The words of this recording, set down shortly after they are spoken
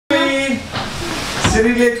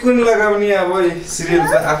श्रीले कुन लगाउने अब सिरियल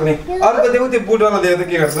त आफ्नै अर्को देऊ त्यो बुटवाला देऊ त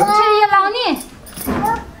के गर्छ छोरी यो लाउने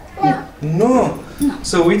नो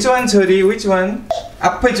सो which one छोरी which one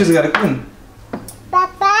आफै चुज गरे कुन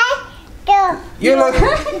पापा त्यो यो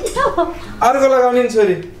अर्को लगाउने नि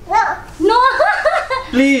छोरी नो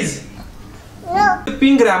प्लिज नो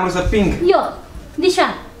पिंक राम्रो छ पिंक यो दिस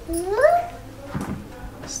वन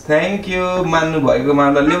थ्यांक यू मान्नु भएको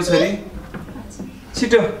मामला ल्याउ छोरी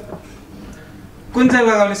छिटो कुन चाहिँ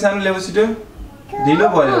लगाउने सानो ल्याउ छिटो ढिलो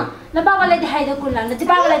भयो ल बाबालाई देखाइदेऊ कुन लाग्छ त्यो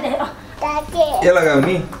बाबालाई देखाइ ताके यो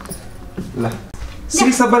लगाउने ल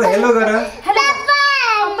श्री सबैलाई हेलो गर हेलो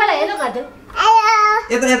बाबालाई हेलो गर्दै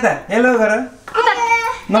हेलो यता यता हेलो गर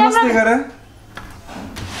नमस्ते गर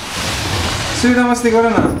श्री नमस्ते गर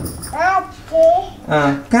न ओके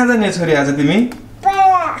कहाँ जाने छोरी आज तिमी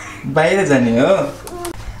परा बाहिर जाने हो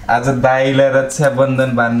आज दाइलाई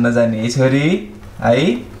रक्षाबन्धन बाँध्न जाने है छोरी है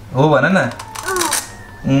हो भन न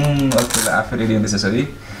ओके ल आफै रेडी हुँदैछ छोरी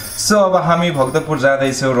सो अब हामी भक्तपुर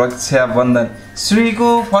जाँदैछौँ रक्षाबन्धन श्रीको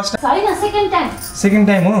फर्स्ट होइन सेकेन्ड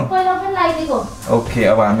टाइम हो पहिला पनि लगाइदिएको ओके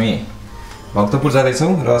अब हामी भक्तपुर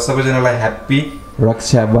जाँदैछौँ र सबैजनालाई ह्याप्पी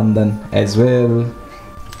रक्षाबन्धन एज वेल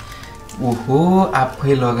ओहो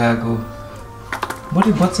आफै लगाएको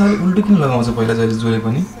बडी बच्चाले उल्टो किन लगाउँछ पहिला जहिले जोले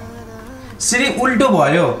पनि श्री उल्टो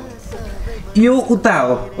भयो यो उता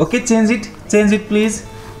हो ओके चेन्ज इट प्लिज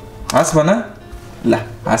हस् भन ल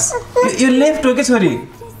हस् यो लेफ्ट हो के छोरी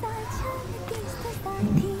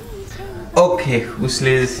ओके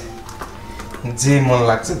उसले जे मन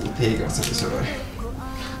लाग्छ त्यही गर्छ त्यसो भए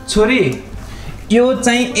छोरी यो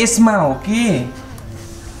चाहिँ यसमा हो कि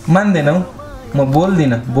मान्दैनौ म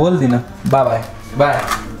बोल्दिनँ बाबा बाई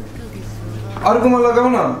अर्कोमा लगाऊ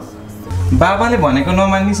न बाबाले भनेको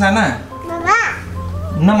नमान्नी साना बाबा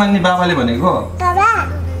नमान्ने बाबाले भनेको बाबा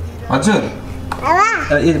हजुर बाबा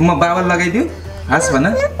म बाबाले लगाइदिउ हस् भन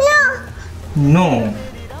नो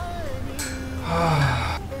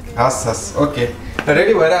हस् ओके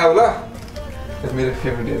रेडी भएर आऊ ल मेरो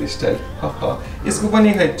फेभरेट हेयर स्टाइल यसको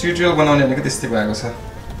पनि खै ट्युटोरियल बनाउने भनेको त्यस्तै भएको छ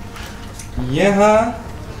यहाँ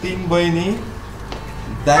तीन बहिनी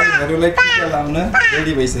दाइहरूलाई टिका लाउन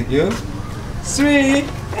रेडी भइसक्यो श्री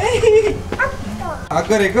हक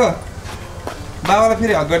गरेको बाबालाई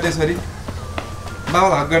फेरि हक गरिदेऊ छोरी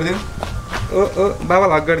बाबालाई हक गरिदेऊ ओ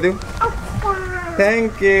बाबालाई हक गरिदेऊ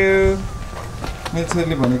थ्याङ्क यू मेरो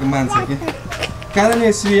छोरीले भनेको मान्छ कि कहाँ जाने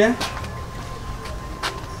हो श्रिया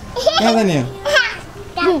कहाँ जाने हो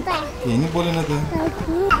केही नि बोलेन त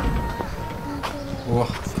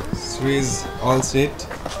वाह Shree is all set.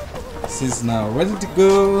 She's now ready to go.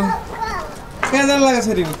 कहाँ जानु लाग्यो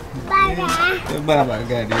छोरी बाबा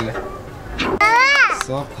गाडीलाई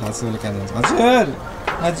सब थाहा छ उसले कहाँ जान्छ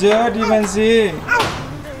हजुर दिवान्सी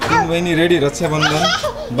तिन बहिनी रेडी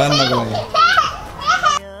रक्षाबन्धन बाँध्नको लागि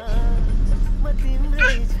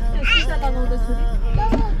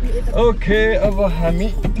ओके अब हामी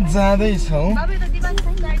जाँदैछौँ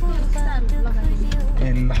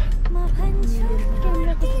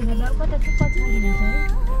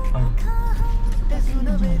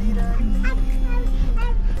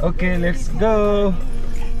ओके लेट्स गो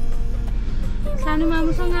सानो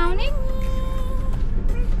मामुसँग आउने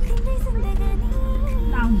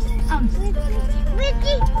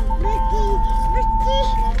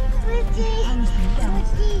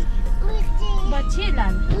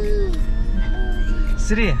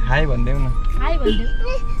श्री हाई भन्देऊ न हाई भन्देऊ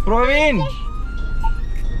प्रवीण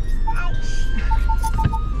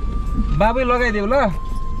बाबु लगाइदेऊ ल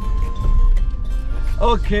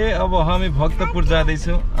ओके अब हामी भक्तपुर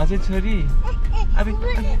जाँदैछौँ अझै छोरी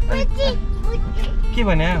के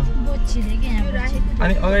भने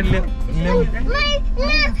अनि अगाडि ल्याऊ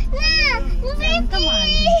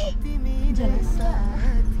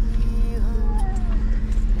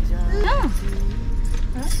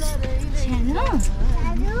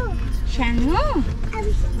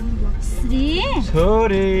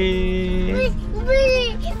छोरी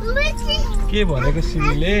के भनेको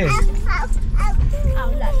श्रीले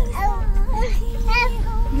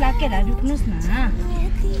लाकेर रुक्नुस् न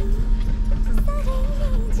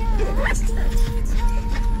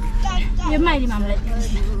यो माइली मामलाई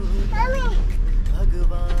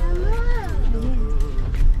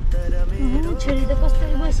छोरी त कस्तो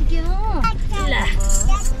बसिक्यो ल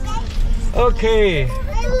ओके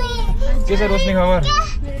के छ रोशनी खबर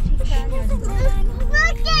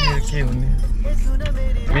के हुने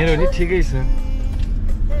मेरो नि ठिकै छ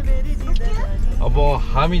अब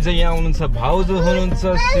हामी चाहिँ यहाँ हुनुहुन्छ भाउजू हुनुहुन्छ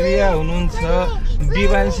श्रिया हुनुहुन्छ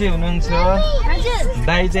दिवान्सी हुनुहुन्छ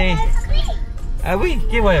दाइ चाहिँ अब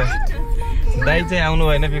के भयो दाइ चाहिँ आउनु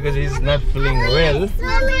भएन because he is not feeling well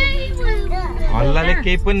हल्लाले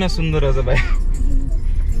केही पनि नसुन्दो रहेछ भाइ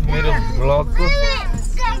मेरो ब्लगको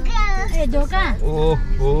ए ढोका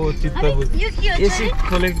ओहो चित्त एसी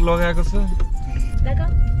खोलेको लगाएको छ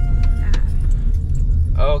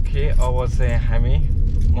ओके अब चाहिँ हामी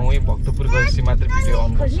म भक्तपुर गएपछि मात्र भिडियो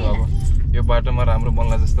अन गर्छु अब यो बाटोमा राम्रो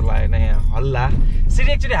बन्ला जस्तो लागेन यहाँ हल्ला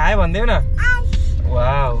सिरी एकचोटि हाय भन्देऊ न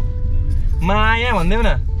वाउ माया भन्देऊ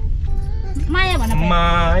न माया भन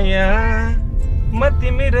माया म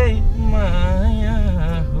तिमीरै माया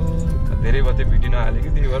हो धेरै भयो भिडियो नहालेको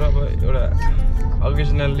त्यही भएर अब एउटा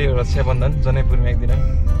अकेजनल्ली रक्षाबन्धन जनैपुरमा एकदिन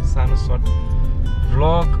सानो सर्ट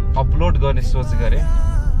भ्लग अपलोड गर्ने सोच गरेँ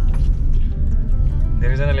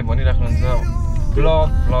धेरैजनाले भनिराख्नुहुन्छ भ्लग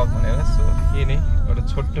भनेर सो के नि एउटा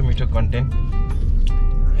छोटो मिठो कन्टेन्ट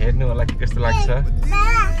हेर्नु होला के कस्तो लाग्छ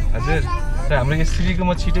हजुर र हाम्रो यो श्रीको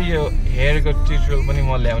म छिटै यो हेयरको ट्युटोरियल पनि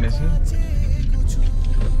म ल्याउने छु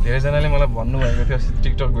धेरैजनाले मलाई भन्नुभएको थियो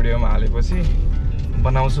टिकटक भिडियोमा हालेपछि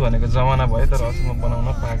बनाउँछु भनेको जमाना भयो तर अहिलेसम्म बनाउन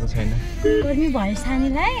पाएको छैन गर्मी भयो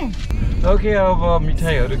सानीलाई ओके अब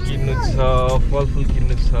मिठाईहरू किन्नु छ फलफुल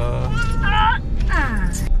किन्नु छ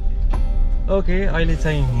ओके अहिले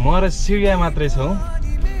चाहिँ म र सिरिया मात्रै छौँ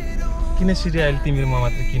किन सिरिया अहिले तिमी र म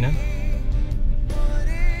मात्रै किन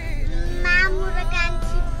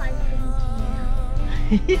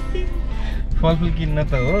फलफुल किन्न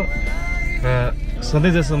त हो र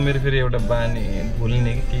सधैँ जसो मेरो फेरि एउटा बानी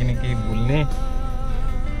भुल्ने कि केही न केही भुल्ने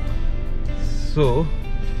सो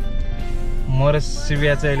म र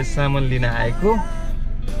सिरिया चाहिँ अहिले सामान लिन आएको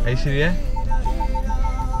है सिरिया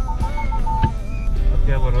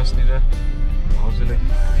अब रोशनी र भाउजूले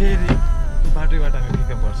फेरि बाटोबाट हामी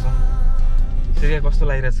पिकअप गर्छौँ सिरिया कस्तो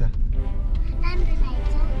लागिरहेछ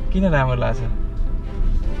किन राम्रो लाग्छ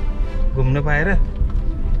घुम्न पाएर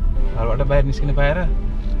घरबाट बाहिर निस्किन पाएर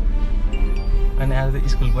अनि आज त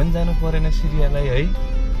स्कुल पनि जानु परेन सिरियालाई है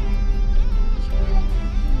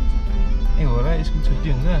ए हो र स्कुल छुट्टी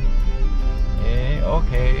हुन्छ ए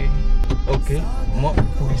ओके ओके म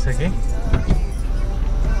पुगिसकेँ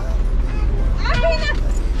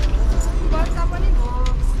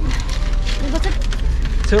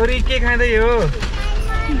छोरी के खाँदै हो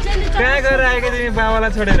कहाँ गएर आएको तिमी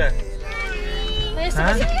बाबालाई छोडेर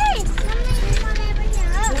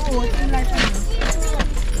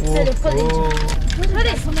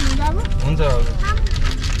हुन्छ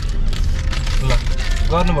ल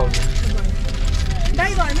गर्नु भाउजू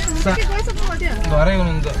घरै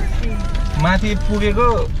हुनुहुन्छ माथि पुगेको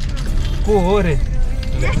को हो रे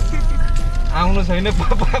आउनु छैन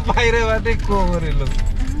बाहिरबाटै को हो रे ल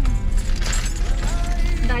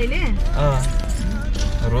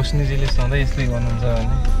रोशनीजीले सधैँ यस्तै गर्नुहुन्छ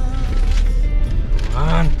भने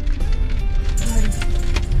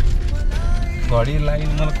घडी लागि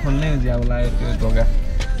मलाई खोल्नै ज्याउ लाग्यो त्यो ढोका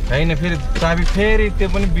होइन फेरि चाबी फेरि त्यो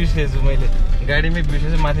पनि बिर्सेछु मैले गाडीमै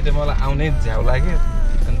बिर्सेछु माथि त मलाई आउनै झ्याउ लाग्यो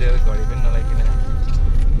अनि त्यो घडी पनि नलागिकन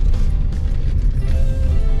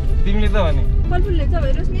तिमीले त भने फलफुल ल्याउँछ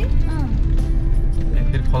भाइ रोशनी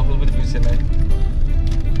फेरि फलफुल पनि बिर्सेन है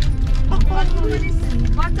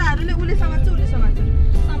बच्चाहरूले उसले समात्छ उसले समात्छ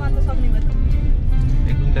समात्न सक्ने भयो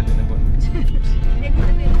एक घन्टा दिनु पर्ने एक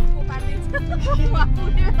घन्टा दिनु पार्दिन्छ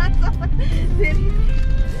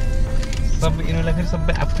सबै यिनीहरूलाई फेरि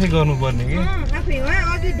सबै आफै गर्नुपर्ने कि आफै हो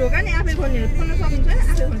अझै ढोका नि आफै खोल्ने हो खोल्न सक्नुहुन्छ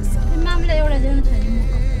आफै खोल्ने मामलाई एउटा ल्याउनु छैन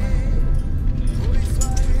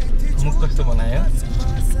मुख कस्तो बनायो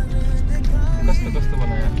कस्तो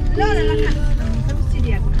बनायो ल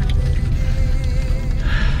सिरियाको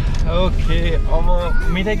ओके अब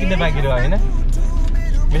मिठाई किन्न बाँकी रह्यो होइन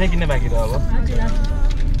मिठाई किन्न बाँकी रह्यो अब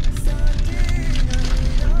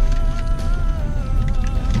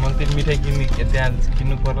मैले त्यो मिठाई त्यहाँ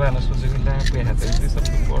किन्नु पर्ला भनेर सोचेको आफै हात त्यो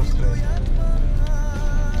सबै पर्छ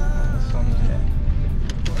सम्झे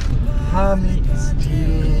हामी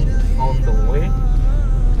still on the way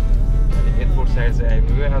airport side चाहिँ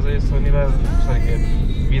आइपुग्यो आज यो शनिबार सरी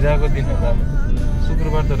बिदाको दिन होला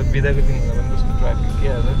शुक्रबार तर बिदाको दिन होला भने कस्तो ट्राफिक के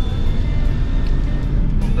आज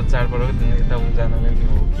अन्त चाडपर्वको दिन यता जान मिल्ने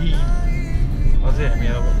हो कि अझै हामी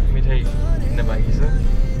अब मिठाई किन्न बाँकी छ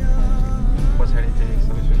पछाडि चाहिँ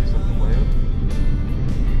सबै सुतिसक्नुभयो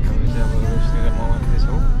हामी चाहिँ अब रोशनी र म मात्रै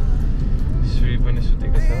छौँ श्री पनि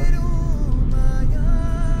सुतेको छ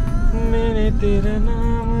मैंने तेरा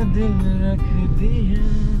नाम दिल रख दिया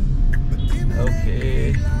ओके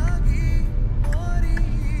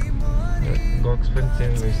बक्स पनि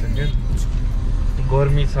चेन्ज भइसक्यो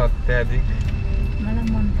गर्मी छ अत्याधिक मलाई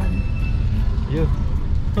मन पर्ने यो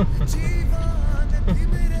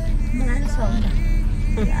मलाई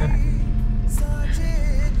सक्दैन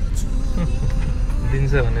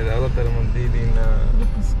दिन्छ भनेर होला तर म दिँदिनँ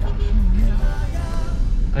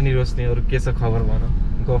अनि रोशनी अरू के छ खबर भन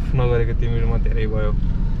गफ नगरेको तिमीहरूमा धेरै भयो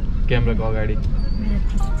क्यामेराको अगाडि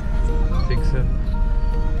ठिक छ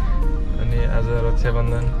अनि आज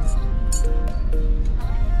रक्षाबन्धन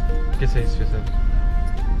के छ स्पेसल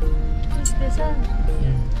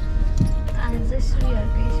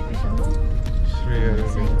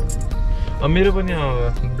मेरो पनि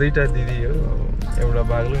दुईटा दिदी हो एउटा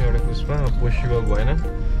बाग्लो एउटा पुष्पा पोसिबल भएन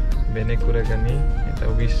भेने कुराकानी यता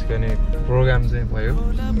विस गर्ने प्रोग्राम चाहिँ भयो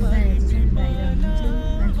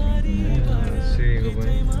श्रीको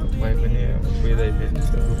पनि भाइ पनि बिदाइ फेरि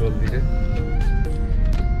बुटोलतिर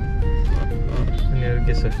अनि अरू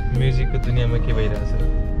के छ म्युजिकको दुनियाँमा के भइरहेछ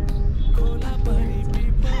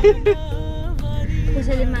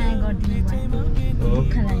कसैले माया गर्दिनु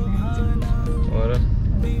हो र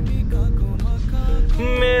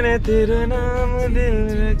मैंने तेरा नाम दिल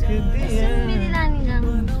रख दिया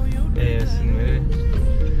ए सुन मेरे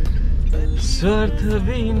स्वार्थ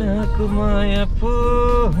बिना को माया पो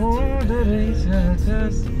हुँदो रहेछ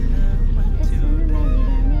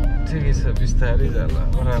ठिकै छ बिस्तारै जाला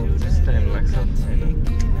राम्रो चाहिँ टाइम लाग्छ होइन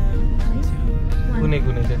कुनै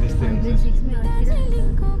कुनै चाहिँ त्यस्तै हुन्छ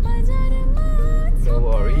No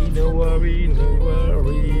worry, no worry, no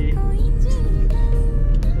worry.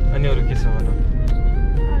 अनि अरू के छ भन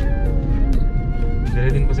धेरै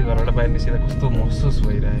दिनपछि घरबाट बाहिर निस्किँदा कस्तो महसुस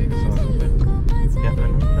भइरहेको छ यहाँ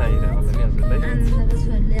आनन्द आइरहेको होला नि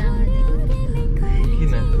हजुरलाई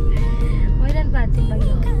किन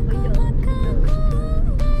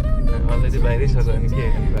अलरेडी बाहिरै छ अनि के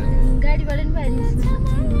गाडीबाट नि बाहिर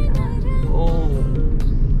ओ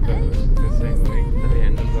एकदमै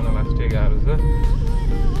ह्यान्डल गर्न लास्टै गाह्रो छ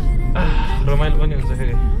रमाइलो पनि हुन्छ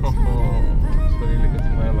फेरि छोरीले कति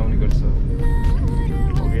माया लाउने गर्छ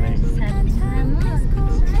हो कि नै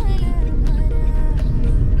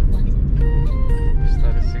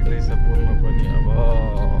बिस्तारै सिक्दैछ बोल्न पनि अब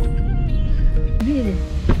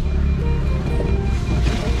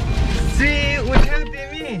उठ्यौ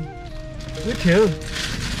तिमी उठ्यौ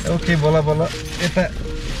ओके बोला बोला यता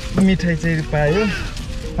मिठाई चाहिँ पायो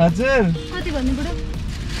हजुर कति भन्नु पर्यो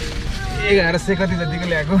 1100 कति जतिको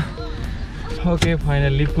ल्याएको ओके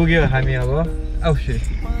फाइनली पुग्यो हामी अब आउ Shri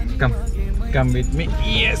come with me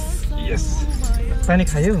yes यस पानी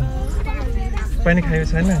खायो छैन पानी खायो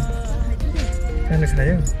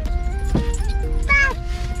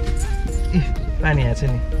पानी यहाँ छ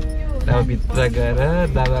नि अब भित्र गएर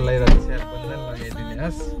दादालाई रक्षाबन्धन लगाइदिने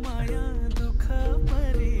होस्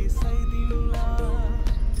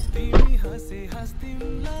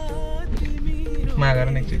मागर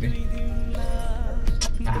न एकचोटि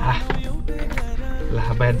ला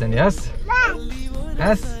बाहिर जाने हस्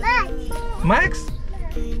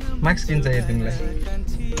मार्क्स किन चाहियो तिमीलाई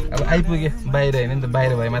अब आइपुग्यो बाहिर होइन नि त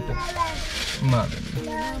बाहिर भयो मात्र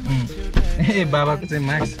ए बाबाको चाहिँ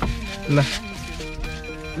मार्क्स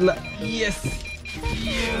ल यस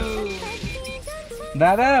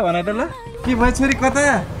दादा भन त ल के भयो छोरी कता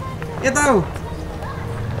यता हो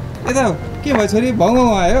के भयो छोरी भाउ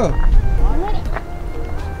आयो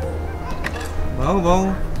भाउ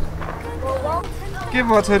के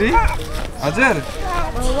भयो छोरी हजुर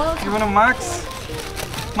के भन्नु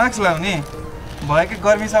मार्क्स लाउने भयो कि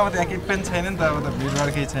गर्मी छ अब त्यहाँ केही पनि छैन नि त अब त भिडभाड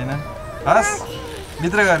केही छैन हस्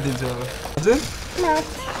भित्र गरिदिन्छु अब हजुर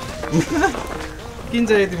किन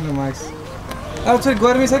चाहियो तिम्रो मार्क्स अब छोरी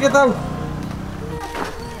गर्मी छ के त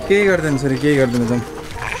केही गर्दैन छोरी केही गर्दैन जाउँ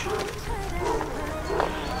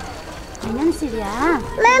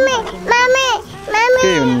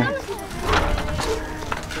केही हुन्न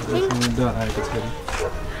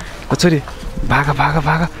छोरी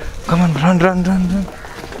भागा कमन रन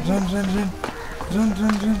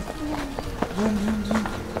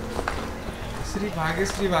श्री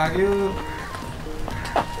भाग्यो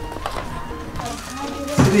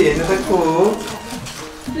श्री हेर्नु त को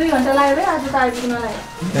 2 घण्टा लाग्यो रे आज त आइपुग्नलाई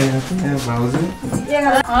भाउजू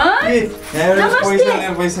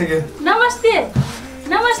पैसा नमस्ते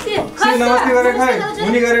नमस्ते गरे खै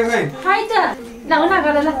मुनि गरे खै त ल हुन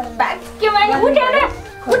गरे ल भाग्यमा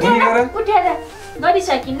उठेर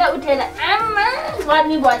गरिसकिन्न उठेर आमा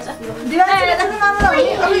गर्मी भएछ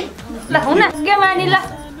ल हुन गेमानी ल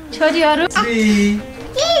छोरीहरू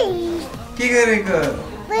के गरेको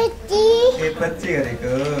पच्ची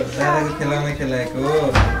गरेको दादाको खेलाउन खेलाएको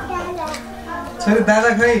छोरी दादा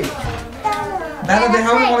खै दादा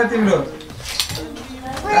देखाउनु मलाई तिम्रो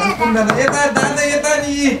आज कुन दादा यता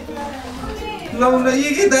नि लौ न यी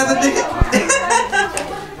कि दादा देखे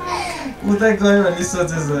उता गयो भने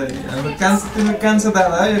सोचेछ हाम्रो कान्छ तिम्रो कान्छ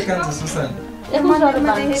दादा हो यो कान्छ सुशान्त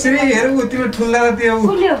श्री हेर उ तिम्रो ठुल दादा त्यो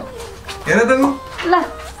हेर त उ ल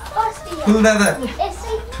ठुल दादा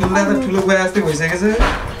ठुल्दा त ठुलो कुरा जस्तै भइसकेछ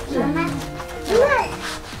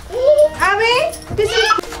आबे त्यसै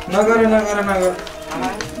नगर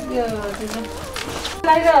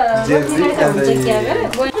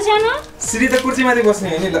श्री त कुर्सीमाथि बस्ने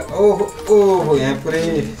हो नि ल ओहो यहाँ पुरै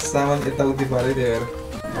सामान यताउति पऱ्यो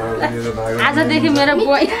त्यही भएर आजदेखि मेरो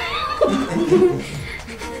बोय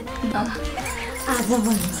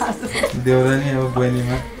देउरा नि अब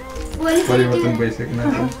बहिनीमा परिवर्तन भइसक्न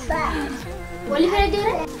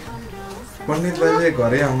पण्डित बाजे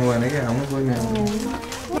घरै आउनु भने कि आउनु पर्ने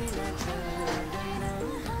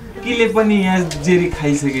किले पनि यहाँ जेरी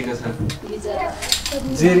खाइसकेको छ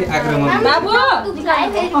जेरी आक्रमण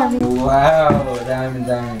वाउ दामी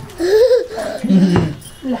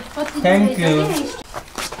थ्याङ्क यू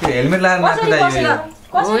हेलमेट लाएर नाच्दा यो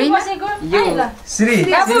श्री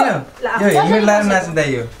यो हेलमेट लाएर नाच्दा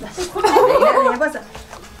यो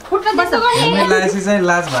हेलमेट लगाएपछि चाहिँ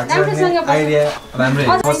लाज भएको छ आइडिया राम्रै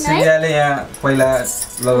श्रीले यहाँ पहिला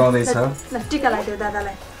लगाउँदैछ टिका लाग्यो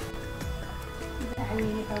दादालाई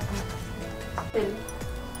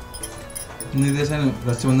निर्देशन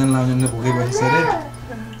रक्षाबन्धन लाउने भोकै बसिस अरे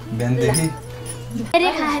बिहानदेखि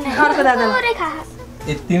अर्को दादालाई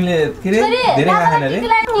ए तिमीले के रे धेरै खाएन रे ए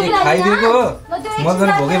खाइदिएको हो म त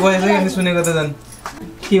भोकै बसिसक्यो अनि सुनेको त झन्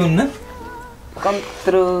के हुन्न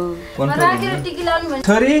कन्ट्रो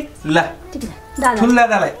छोरी ल ठुला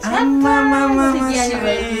दादालाई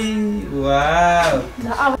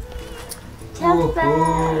वाउ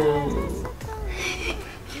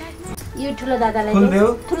यो ठुलो दादालाई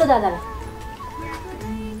ठुलो दादालाई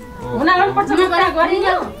हुना गर्नुपर्छ कुरा गरिन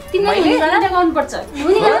तिमीले गर्नुपर्छ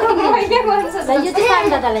यो चाहिँ सानो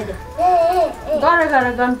दादालाई दे गर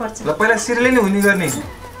गर्नुपर्छ ल पहिला श्रीले नि हुनी गर्ने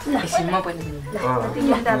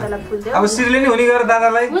दादालाई फुल देऊ अब श्रीले नि हुनी गर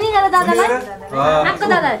दादालाई आको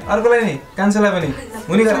दादा अर्कोलाई नि कान्छालाई पनि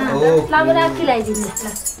हुनी गर ओ फ्लावर आकी लगाइदिनु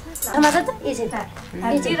टमाटर त यसै त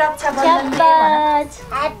ह्यापी रक्षाबन्धन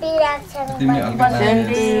Happy Rakshabandhan. तिमी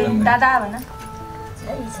हल्का दादा भन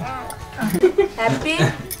ह्यापी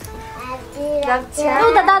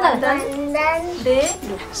Rakshabandhan. दे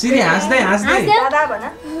श्री हाँस्दै दादा भन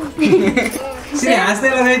श्री हाँस्दै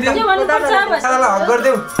लगाइदेऊ के भन्नुपर्छ दादालाई हक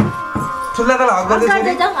गरिदेऊ ठुला दादालाई हक गरिदेऊ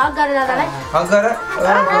श्री हक गरे दादालाई हक गर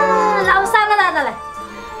लाउ सानो दादालाई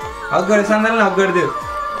हक गरे सान्दालाई हक गरिदेऊ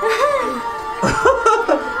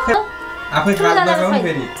आफै खाद लगाउनु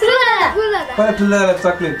फेरि ठुलो दादा पहिला ठुला दादालाई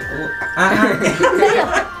चक्लेट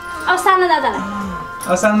अब सानो दादालाई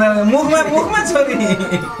अब सान्दालाई मुखमा छोरी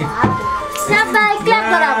स्याबाई क्ल्याप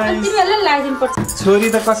गराऊ तिमीले लगाइदिनु पर्छ छोरी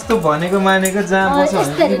त कस्तो भनेको मानेको जहाँ बस्छ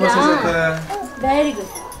भने बसेछ त भेरी गुड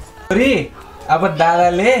छोरी अब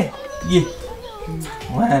दादाले ए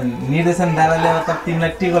उहाँ निर्देशन दादाले अब त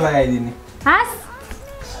तिमीलाई टिको लगाइदिने हास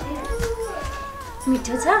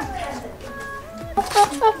मिठो छ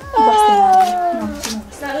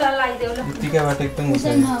टिकाबाट एकदम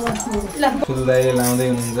ठुल्दाइले लाउँदै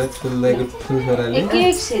हुनुहुन्छ ठुल्दाइको ठुल छोराले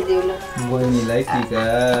बहिनीलाई टिका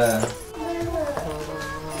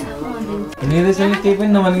निर्देशनले केही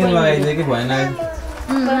पनि नभनिकन लगाइदियो कि भएन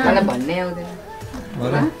हो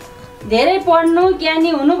र धेरै पढ्नु ज्ञानी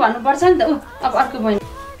हुनु भन्नुपर्छ नि त अब अर्को बहिनी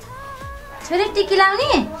छोरी टिकी लाउने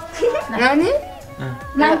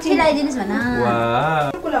मान्छे ल्याइदिनुस् भन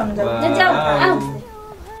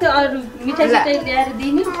अरू मिठाई सिठाई ल्याएर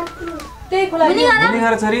दिनु त्यही खुलाइदिनु हुने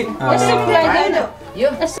गर छोरी यसो खुलाइदिनु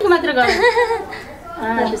यसो मात्र गर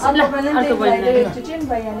अर्को बहिनी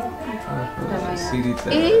श्री त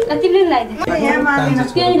तिमीले ल्याइदिनु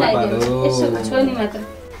त्यही ल्याइदिनु यसो छोनी मात्र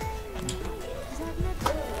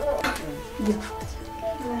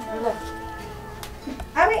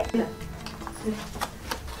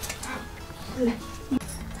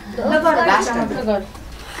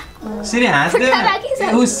श्री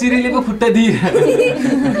हाँस्दै ऊ श्रीले पो खुट्टा दिइरहेको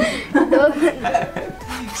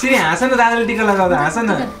श्री हाँस न दादाले टिका लगाउँदा हाँस न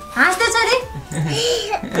हाँस्दै छोरी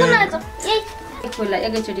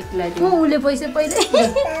एकैचोटि खुलाइदिनु उसले पैसा पहिले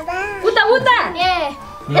उता उता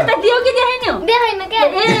यता दियो कि देखाइनु देखाइन के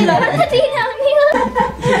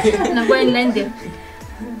ल बहिनीलाई नि दियो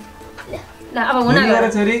ल अब हुना गर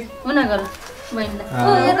छोरी हुना गर बहिनीलाई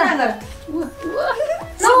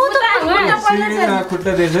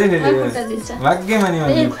खुट्टा दिएछ है फेरि भाग्य मानि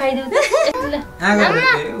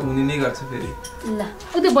हुने नै गर्छ फेरि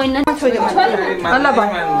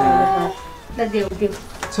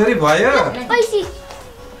छोरी भयो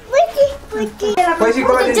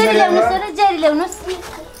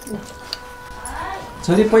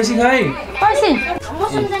छोरी पैसा खाइ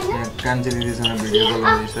कान्छे दिदीसँग भिडियो कल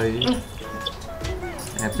गर्दैछ है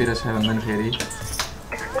ह्याप्पी रक्षाबन्धन फेरि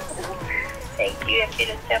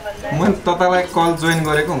मैले तपाईँलाई कल जोइन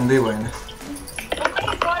गरेको हुँदै भएन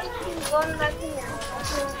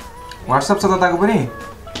व्हाट्सएप छ तताको पनि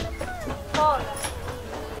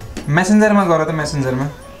मेसेन्जरमा गर त मेसेन्जरमा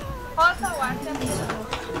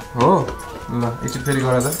हो ल एकचोटि फेरि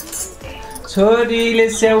गर त छोरीले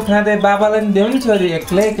स्याउ खाँदै बाबालाई नि देऊ नि छोरी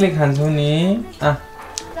एक्लै एक्लै खान्छौ नि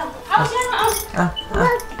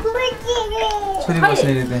छोरी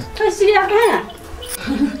बस्ने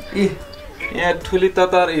ए यहाँ ठुली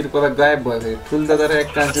ततारहरूको त गायब भयो ठुली ततार एक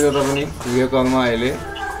कान्छी त पनि भिडियो कलमा अहिले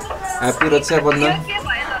ह्याप्पी रक्षाबन्धन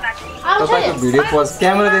तपाईँको भिडियो पोस्ट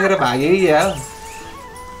क्यामेरा देखेर भागे यार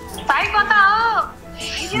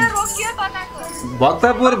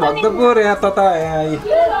भक्तपुर यहाँ तता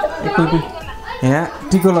यहाँ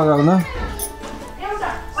टिको लगाउ न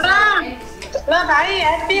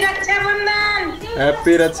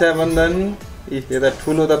ह्याप्पी रक्षाबन्धन यता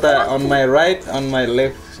ठुलो तता on my right on my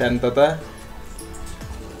left सानो तता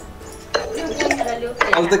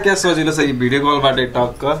अब त क्या सजिलो छ यो भिडियो कलबाट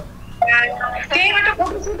टक्क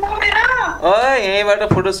यहीँबाट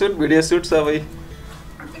फोटो सुट भिडियो सुट सबै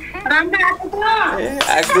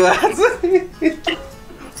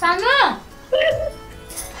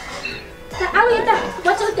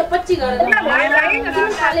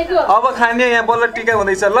अब खाने यहाँ बल्ल टिका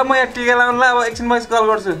हुँदैछ ल म यहाँ टिका लाउनु ल अब एकछिन म कल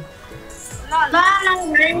गर्छु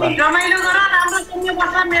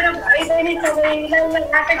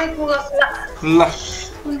ल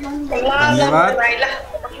धन्यवाद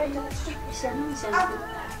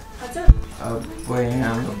अब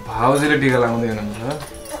हाम्रो भाउजूले टिका लगाउँदै हुनुहुन्छ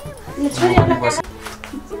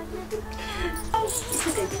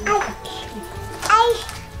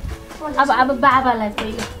अब बाबालाई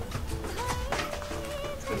पहिले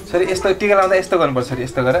सरी यस्तो टिका लाउँदा यस्तो गर्नुपर्छ सरी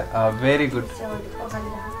यस्तो गर भेरी गुड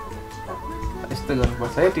यस्तो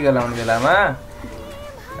गर्नुपर्छ है टिका लाउने बेलामा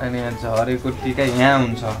अनि यहाँ झरेको टिका यहाँ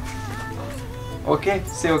हुन्छ ओके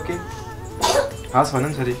से ओके हस् भन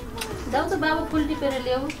न छोरी जाऊ त बाबा फुल टिपेर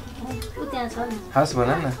ल्याऊ उ त्यहाँ छ नि हस् भन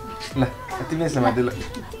न ल तिमी यसमा दिल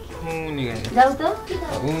जाऊ त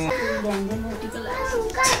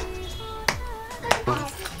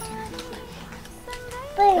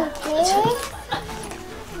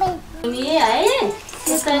नि है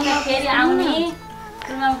त्यसैले फेरि आउने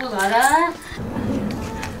कुमाको घर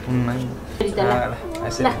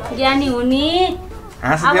ज्ञानी हुने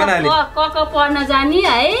क पढ्न जाने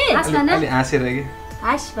है हाँसेर कि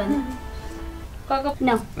हाँस भन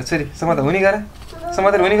छोरी समाधान हुने गर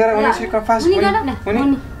समाधान हुने गर फास्ट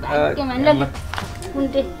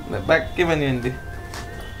हुने बाक्य बन्यो भने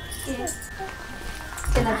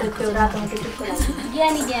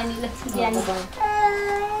ज्ञानी ज्ञानी ल ज्ञानी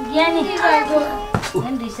ज्ञानी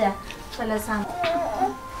रिसा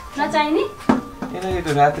नचाहिने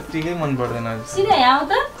यिनीहरू रात टिकै मन पर्दैन सिधै आऊ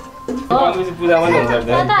त पूजामा नि हुन्छ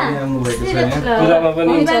पूजामा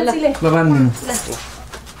पनि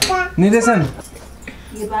निर्देशन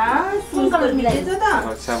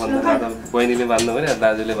रक्षाबन्धन बहिनीले बाँध्नु पर्यो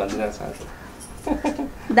दाजुले बाँधिरहेको छ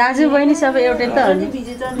दाजु बहिनी सबै एउटै त हो नि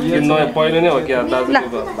पहिलो नै हो कि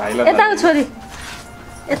दाजुको भाइलाई यता छोरी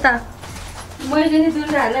यता मैले नि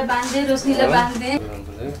दुर्गाहरूलाई बाँध्दै रोशनीलाई बाँध्दै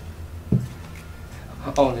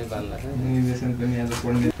आउने बाँध्ला निर्देशन पनि आज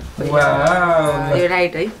पढ्ने वाउ यो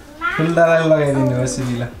राइट है फुलदाराले लगाइदिनु हो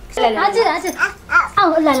सिलीला हजुर हजुर आऊ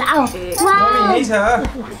ल ल आऊ मम्मी यही छ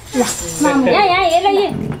माम यहाँ हेर यो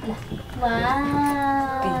वाउ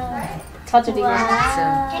छचुटी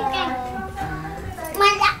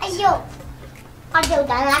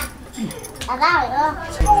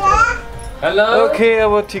हेलो ओके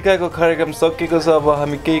अब टिकाको कार्यक्रम सकिएको छ अब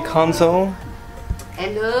हामी केही खान्छौँ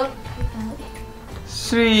हेलो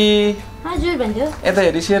श्री हजुर भन्छु यता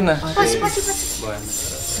हेरिस हेर्न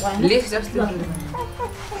लिफ्ट जस्तो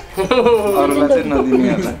अरूलाई चाहिँ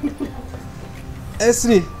नदिने होला ए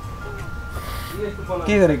श्री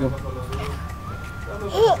के गरेको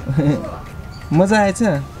मजा आएछ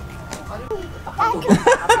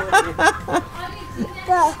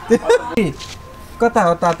कता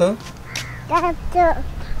हो तातो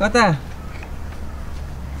कता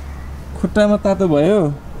खुट्टामा तातो भयो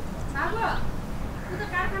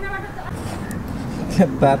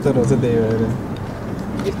तातो रहेछ त्यही भएर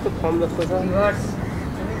यस्तो फर्म जस्तो छ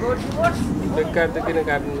बेकार त किन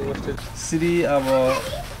काट्नु पर्छ श्री अब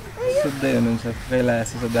सुत्दै हुनुहुन्छ पहिला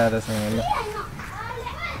यसो दादासँग ल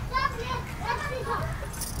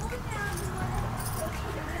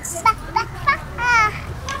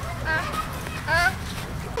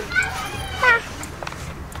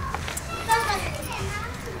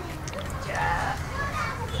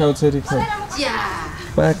खाऊ छोरी खाऊ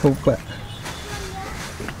पा खाऊ पा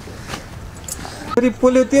छोरी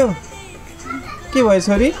पोल्यो त्यो के भयो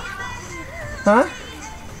छोरी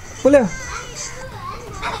पोल्यो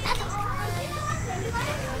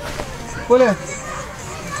कोले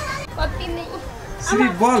कति नै श्री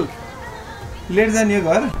बल लेट जाने यो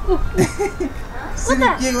घर श्री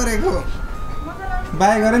के गरेको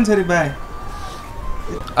बाई गरे नि छोरी बाई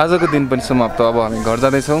आजको दिन पनि समाप्त अब हामी घर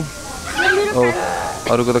जाँदैछौँ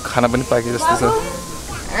अरूको त खाना पनि पाके जस्तो छ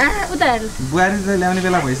बुहारी त ल्याउने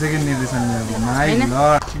बेला भइसक्यो निर्देशन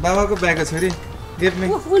बाबाको ब्याग हो छोरी गिभ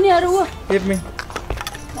मी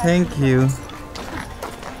थ्याङ्क यू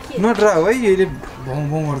नडरा है यसले भौँ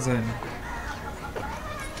भौँ गर्छ होइन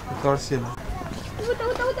तर्सेल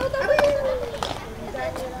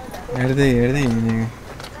हेर्दै हिँडेको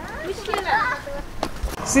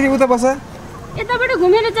श्री उता बस यताबाट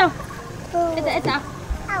घुमेर जाऊ यता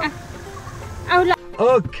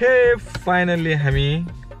ओके फाइनल्ली हामी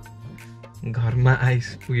घरमा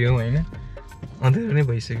आइपुग्यौँ होइन अँध्यारो नै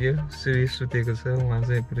भइसक्यो श्री सुतेको छ उहाँ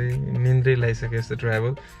चाहिँ पुरै निन्द्रै लगाइसक्यो जस्तो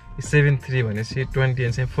ट्राभल 7:03 भनेपछि 20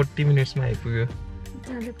 and 40 मिनट्समा आइपुग्यो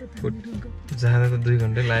जाँदा त 2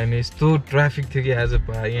 घन्टा लाग्यो नि यस्तो ट्राफिक थियो कि आज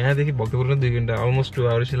यहाँदेखि भक्तपुरमा 2 घन्टा अलमोस्ट 2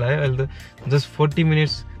 आवर्स लाग्यो अहिले त जस्ट 40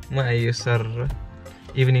 मिनट्समा आइयो सर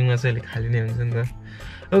इभिनिङमा चाहिँ अहिले खाली नै हुन्छ नि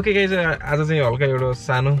त ओके गाइज आज चाहिँ हल्का एउटा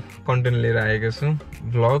सानो कन्टेन्ट लिएर आएको छु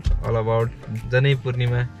भ्लग अल अबाउट जनै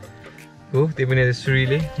पूर्णिमा हो त्यो पनि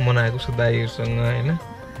श्रीले मनाएको छु दाइहरूसँग होइन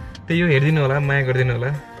त्यही हो हेरिदिनु होला माया गरिदिनु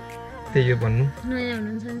होला त्यही हो भन्नु नयाँ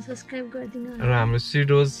हुनुहुन्छ भने सब्स्क्राइब गरिदिनु र हाम्रो श्री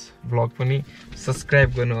रोज भ्लग पनि सब्स्क्राइब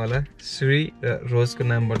गर्नु होला श्री र रोजको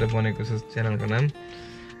नामबाट बनेको छ च्यानलको नाम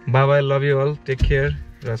बाबा love you all take care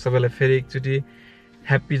र सबैलाई फेरि एकचोटि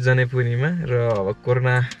ह्याप्पी जनै पूर्णिमा र अब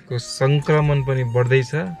कोरोनाको सङ्क्रमण पनि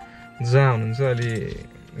बढ्दैछ जहाँ हुनुहुन्छ अलि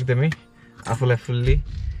एकदमै आफूलाई फुल्ली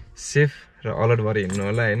सेफ र अलर्ट भएर हिँड्नु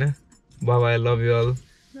होला होइन बाबा आई लभ यु अल